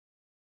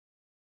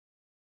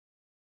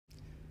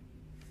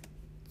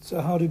So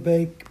how to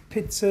bake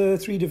pizza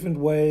 3 different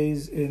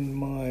ways in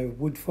my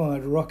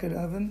wood-fired rocket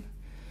oven.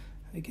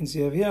 You can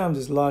see over here I'm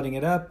just lighting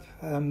it up.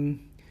 Been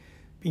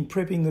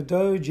prepping the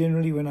dough.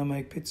 Generally when I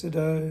make pizza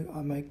dough,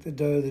 I make the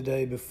dough the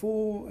day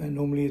before, and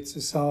normally it's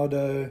a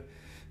sourdough,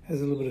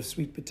 has a little bit of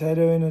sweet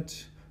potato in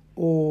it,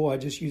 or I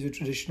just use a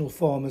traditional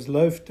farmer's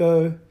loaf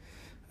dough.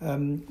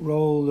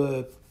 Roll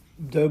the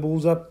dough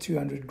balls up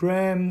 200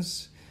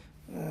 grams,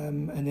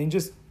 and then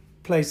just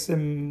place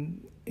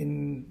them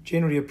in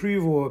generally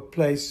approved or a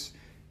place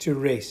to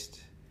rest.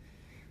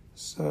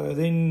 So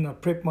then I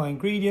prep my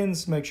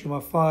ingredients, make sure my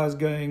fire is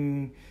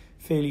going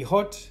fairly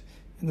hot.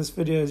 In this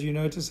video, as you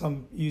notice,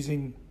 I'm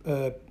using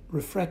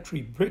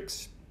refractory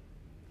bricks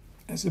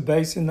as a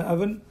base in the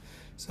oven.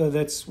 So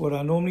that's what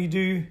I normally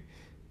do.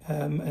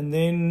 And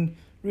then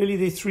really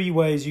there are 3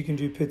 ways you can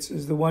do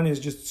pizzas. The one is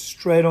just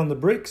straight on the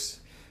bricks,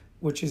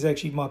 which is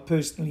actually my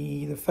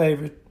personally the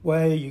favorite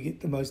way. You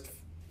get the most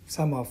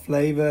somehow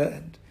flavor,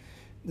 and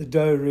the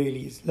dough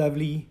really is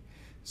lovely.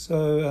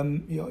 So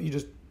you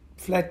just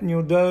flatten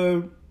your dough.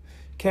 You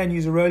can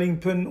use a rolling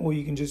pin, or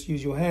you can just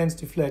use your hands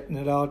to flatten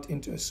it out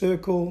into a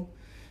circle.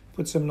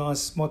 Put some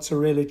nice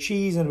mozzarella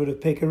cheese and a bit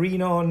of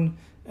pecorino on,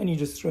 and you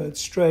just throw it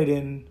straight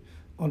in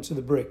onto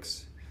the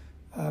bricks.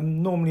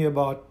 Normally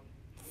about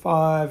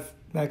 5,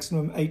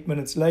 maximum 8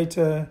 minutes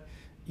later,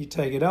 you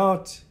take it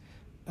out,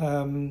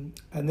 and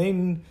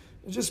then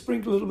just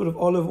sprinkle a little bit of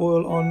olive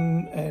oil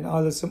on, and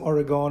either some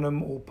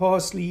oregano or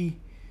parsley,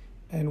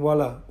 and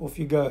voila, off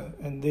you go.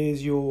 And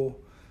there's your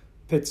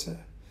pizza.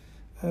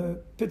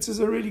 Pizzas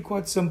are really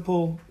quite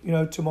simple,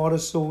 tomato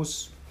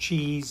sauce,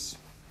 cheese,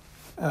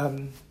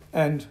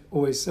 and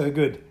always so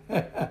good.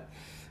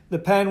 The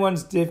pan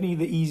one's definitely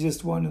the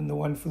easiest one and the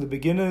one for the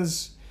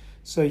beginners.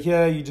 So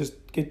here you just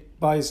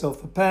buy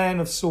yourself a pan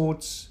of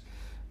sorts,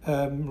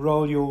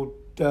 roll your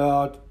dough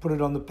out, put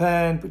it on the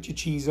pan, put your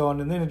cheese on,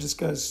 and then it just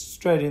goes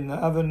straight in the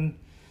oven.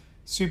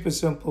 Super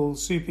simple,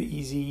 super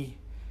easy.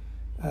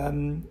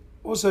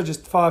 Also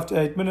just 5 to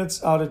 8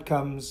 minutes, out it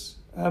comes.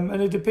 And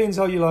it depends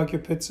how you like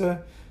your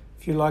pizza.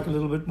 If you like a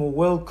little bit more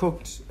well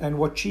cooked and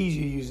what cheese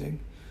you're using,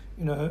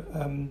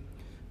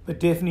 but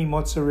definitely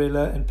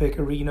mozzarella and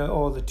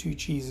pecorino are the 2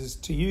 cheeses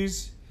to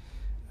use.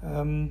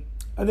 And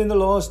then the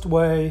last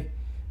way,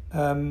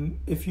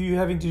 if you're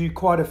having to do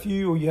quite a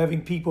few or you're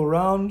having people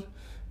around,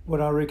 what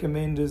I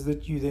recommend is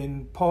that you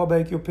then par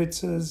bake your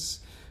pizzas,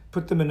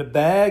 put them in a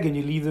bag, and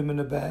you leave them in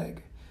a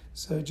bag.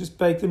 So just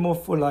bake them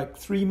off for like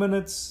 3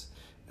 minutes,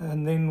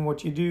 and then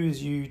what you do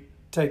is you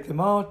take them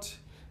out,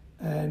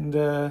 and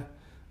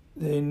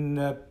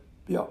then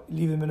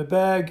leave them in a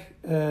bag,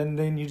 and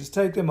then you just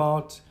take them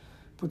out,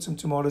 put some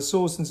tomato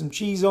sauce and some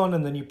cheese on,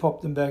 and then you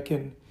pop them back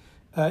in.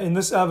 In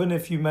this oven,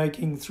 if you're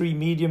making 3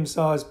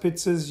 medium-sized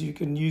pizzas, you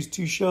can use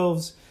 2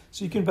 shelves,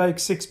 so you can bake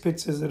 6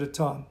 pizzas at a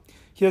time.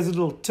 Here's a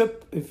little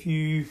tip: if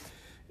you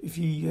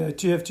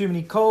have too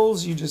many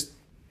coals, you just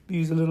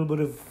use a little bit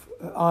of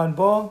iron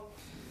bar,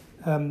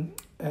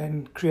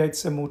 and create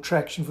some more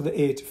traction for the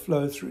air to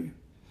flow through.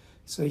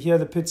 So here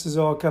the pizzas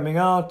are coming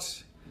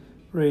out,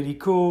 really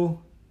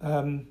cool.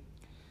 And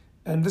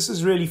this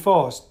is really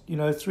fast,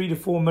 3 to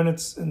 4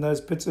 minutes and those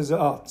pizzas are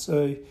out.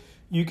 So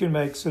you can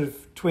make sort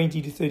of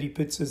 20 to 30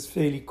 pizzas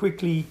fairly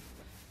quickly.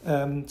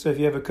 So if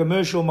you have a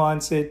commercial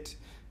mindset,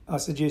 I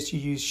suggest you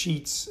use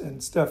sheets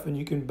and stuff, and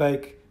you can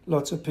bake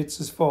lots of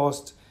pizzas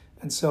fast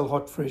and sell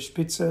hot, fresh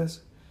pizzas.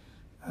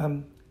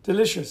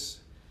 Delicious.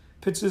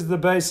 Pizza's the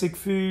basic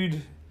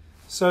food.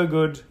 So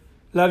good.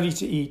 Lovely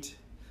to eat.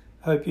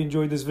 Hope you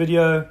enjoyed this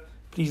video.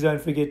 Please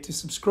don't forget to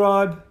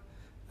subscribe.